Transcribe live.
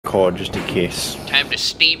record just in case. Time to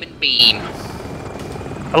steam and beam.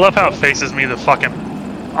 I love how it faces me the fucking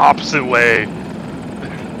opposite way.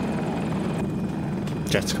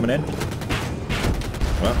 Jet's coming in.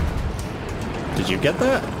 Well, did you get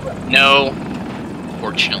that? No,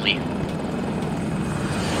 fortunately.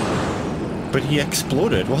 But he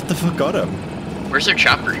exploded. What the fuck got him? Where's their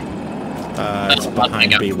chopper? It's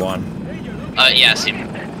behind B1. Yeah, see,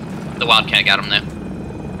 the Wildcat got him though.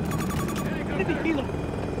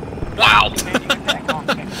 Wow.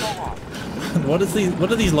 What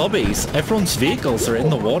are these lobbies? Everyone's vehicles are in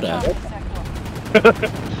the water.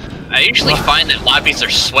 I usually find that lobbies are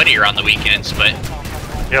sweatier on the weekends, but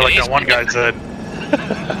yeah, like that one guy said.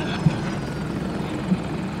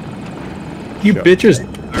 You bitches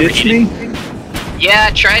ditched me? Yeah,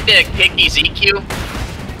 I tried to pick EZQ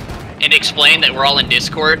and explain that we're all in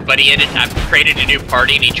Discord, but he created a new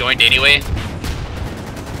party and he joined anyway.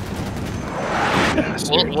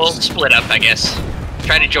 We'll split up, I guess.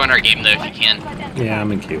 Try to join our game though if you can. Yeah,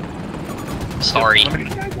 I'm in queue. Sorry.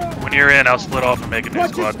 When you're in, I'll split off and make a new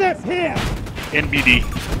squad. Here. NBD.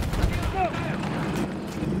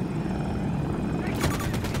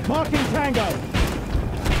 Marking Tango.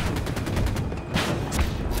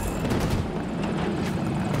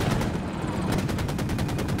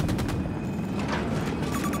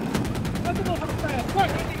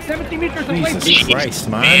 Jesus Christ,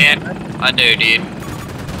 man. I know, dude.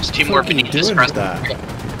 There's two more beneath this crust. I'm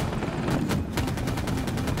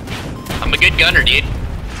a good gunner, dude.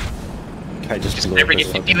 Okay, just never get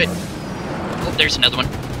to do it. Oh, there's another one.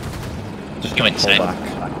 Just go inside. Back.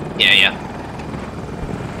 Yeah, yeah.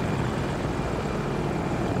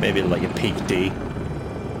 Maybe like a peak D.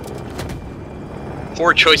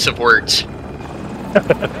 Poor choice of words.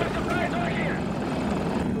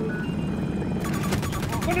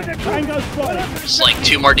 There's like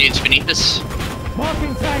two more dudes beneath us.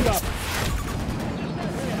 Marking Tango.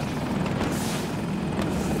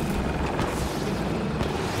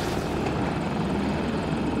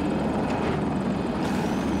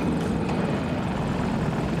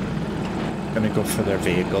 Gonna go for their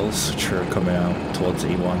vehicles, which are coming out towards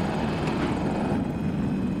E1.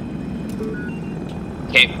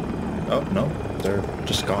 Okay. Oh no, they're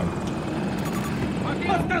just gone.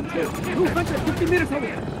 250 meters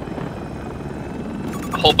away.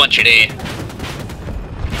 A whole bunch of A.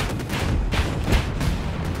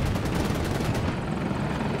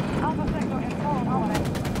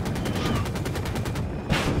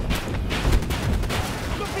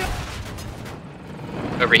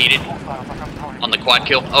 Overheated. On the quad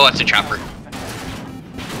kill. Oh, that's a chopper. Do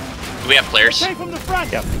we have flares? From the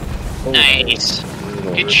front. Yep. Nice.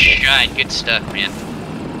 Good shot. Good stuff, man.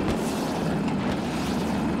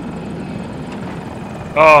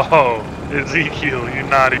 Oh, Ezekiel, you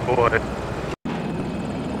naughty boy.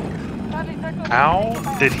 How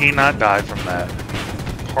did he not die from that?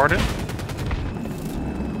 Pardon?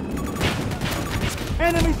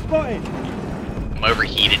 Enemy spotted. I'm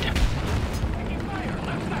overheated.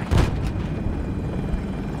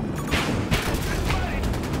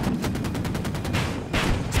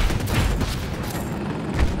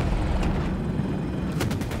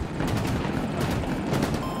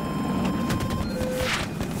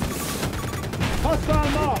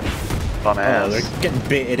 Oh, they're getting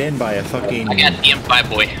baited in by a fucking... I got the M5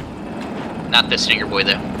 boy. Not the Stinger boy,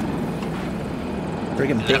 though. They're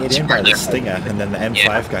getting baited in by the Stinger, and then the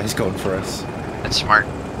M5 guy's going for us. That's smart.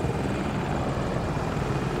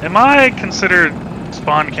 Am I considered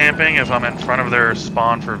spawn camping if I'm in front of their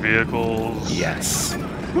spawn for vehicles? Yes.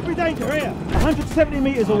 Could be danger here. 170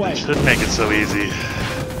 meters away. Should make it so easy.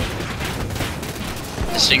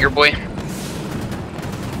 The Stinger boy.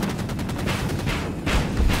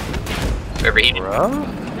 Overheated.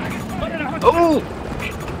 Oh!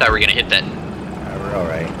 Thought we were gonna hit that. We're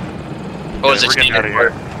alright. What was it? We're getting out of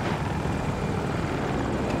here.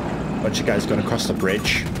 Bunch of guys going across the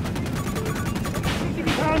bridge.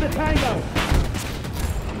 Found a Tango.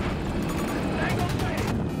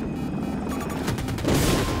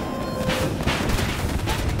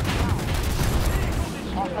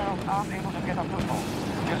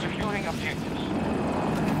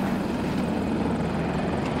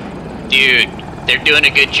 Dude, they're doing a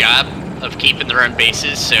good job of keeping their own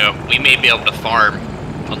bases, so we may be able to farm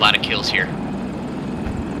a lot of kills here.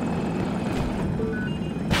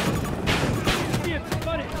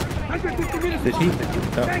 Did he?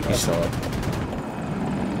 Oh, he saw it.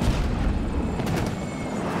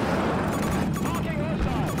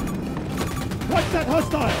 What's that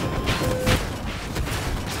hostile?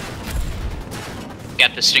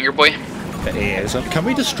 Got the Stinger boy? The AA is up. Can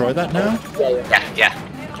we destroy that now? Yeah, yeah.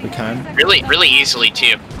 We can. Really easily,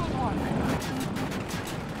 too.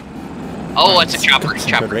 Oh, it's a chopper. Good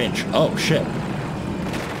Chopper. range. Oh shit.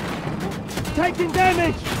 Taking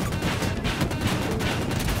damage!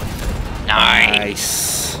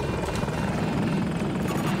 Nice.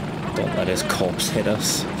 Don't let his corpse hit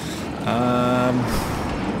us.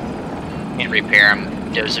 Need to repair him,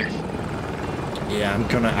 Dozer. Yeah, I'm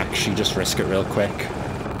gonna actually just risk it real quick.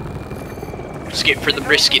 Skip for the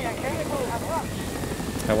brisket.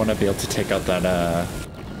 I want to be able to take out that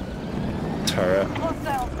turret.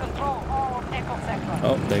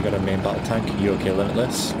 Oh, they got a main battle tank. You okay,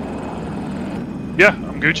 Limitless? Yeah,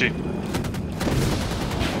 I'm Gucci.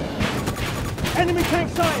 Enemy tank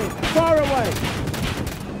sighted! Far away!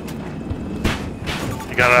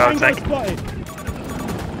 You got it out, Tango tank. spotted!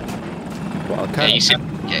 Wildcat. Yeah, you see.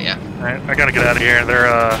 Yeah. Alright, I gotta get out of here. They're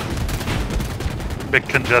a bit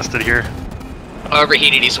congested here.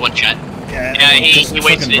 Overheated, he's one shot. Yeah, Yeah, he just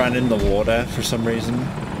wasted fucking it. ran in the water for some reason.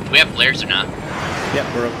 Do we have flares or not? Yep,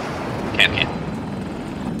 we're up. Okay, okay.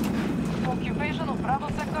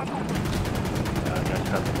 I got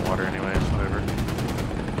cut in the water anyways, whatever.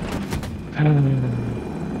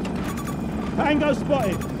 Tango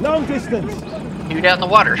spotted! Long distance! Dude out in the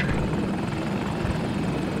water.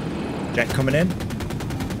 Jet coming in.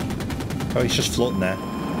 Oh, he's just floating there.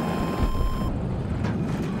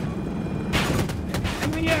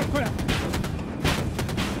 Enemy aircraft!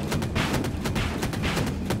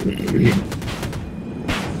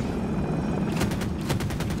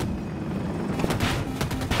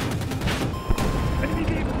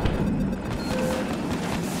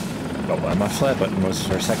 Oh, well, my flare button was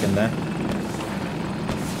for a second there.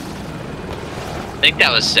 I think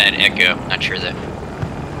that was said Echo. Not sure though.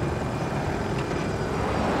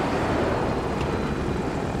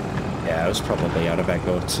 Yeah, I was probably out of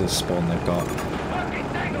echo to spawn they've got.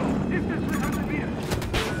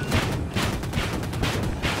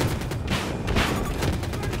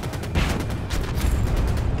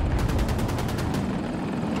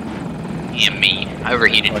 Yeah, me. I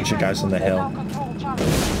overheated. Bunch of guys on the hill.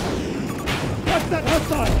 What's that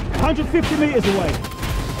hostile? 150 meters away!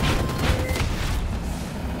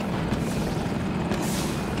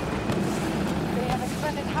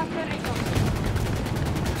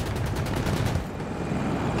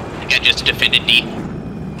 I think I just defended D.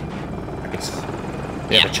 Nice.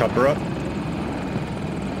 They have a chopper up.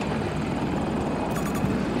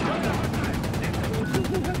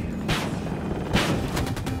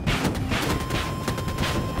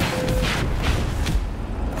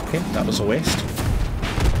 Okay, that was a waste.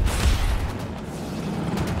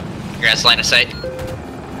 Your ass line of sight.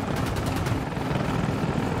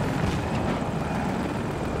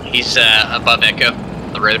 He's above Echo,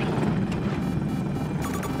 the road.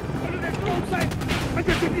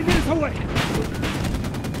 150 meters away!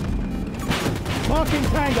 Marking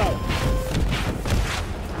Tango!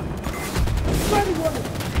 Ready, one!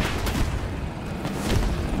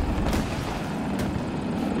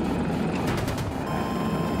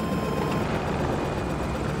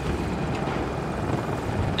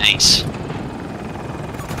 Nice.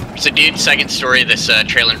 There's a dude, second story, this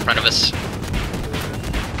trailer in front of us.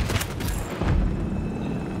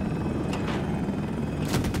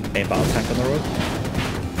 Main battle tank on the road.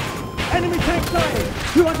 Enemy tank sighted!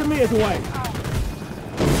 200 meters away!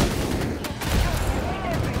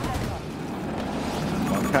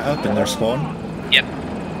 Wildcat up in their spawn. Yep.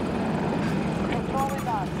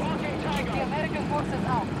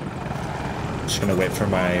 Just gonna wait for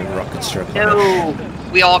my rockets to replenish. No!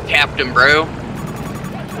 We all capped him, bro.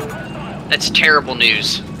 That's terrible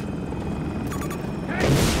news.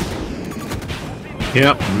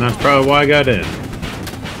 Yep, and that's probably why I got in.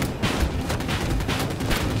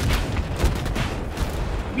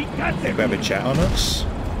 Think we have a jet on us?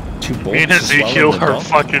 Two bolts. Me and as well in Ezekiel the are dock.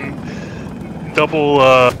 fucking double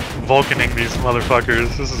Vulcaning these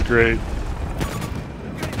motherfuckers. This is great.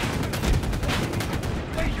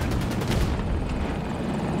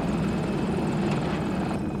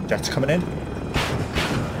 Jet's coming in.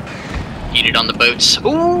 Heated on the boats.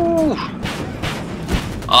 Ooh!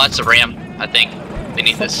 Oh, it's a ram, I think.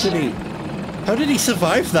 Beneath us. How did he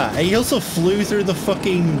survive that? He also flew through the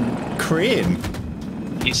fucking crane.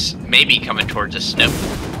 He's maybe coming towards us. Nope.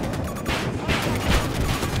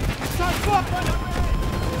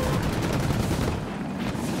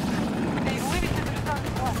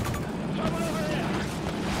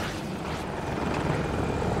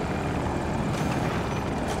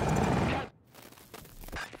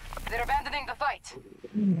 They're abandoning the fight.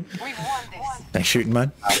 We've won this. Nice shooting,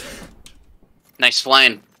 man. Nice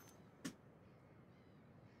flying.